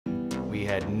We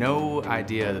had no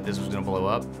idea that this was gonna blow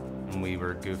up, and we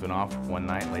were goofing off one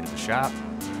night late at the shop.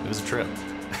 It was a trip.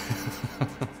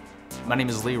 My name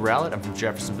is Lee Rowlett. I'm from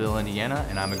Jeffersonville, Indiana,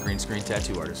 and I'm a green screen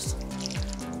tattoo artist.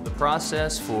 The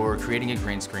process for creating a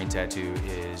green screen tattoo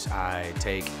is I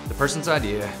take the person's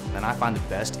idea and I find the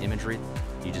best imagery.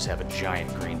 You just have a giant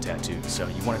green tattoo, so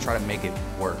you want to try to make it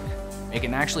work. It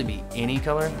can actually be any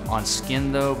color. On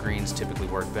skin though, greens typically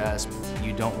work best.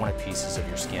 You don't want pieces of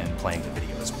your skin playing the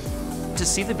videos. To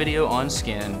see the video on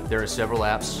skin, there are several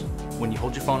apps. When you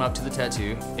hold your phone up to the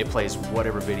tattoo, it plays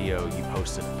whatever video you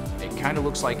posted. It kind of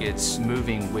looks like it's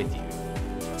moving with you.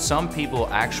 Some people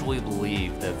actually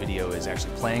believe the video is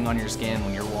actually playing on your skin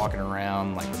when you're walking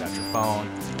around, like without your phone.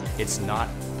 It's not,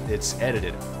 it's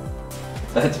edited.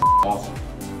 That's awesome.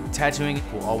 Tattooing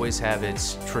will always have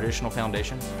its traditional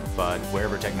foundation, but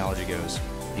wherever technology goes,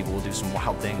 people will do some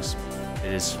wild things.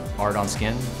 It is art on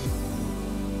skin,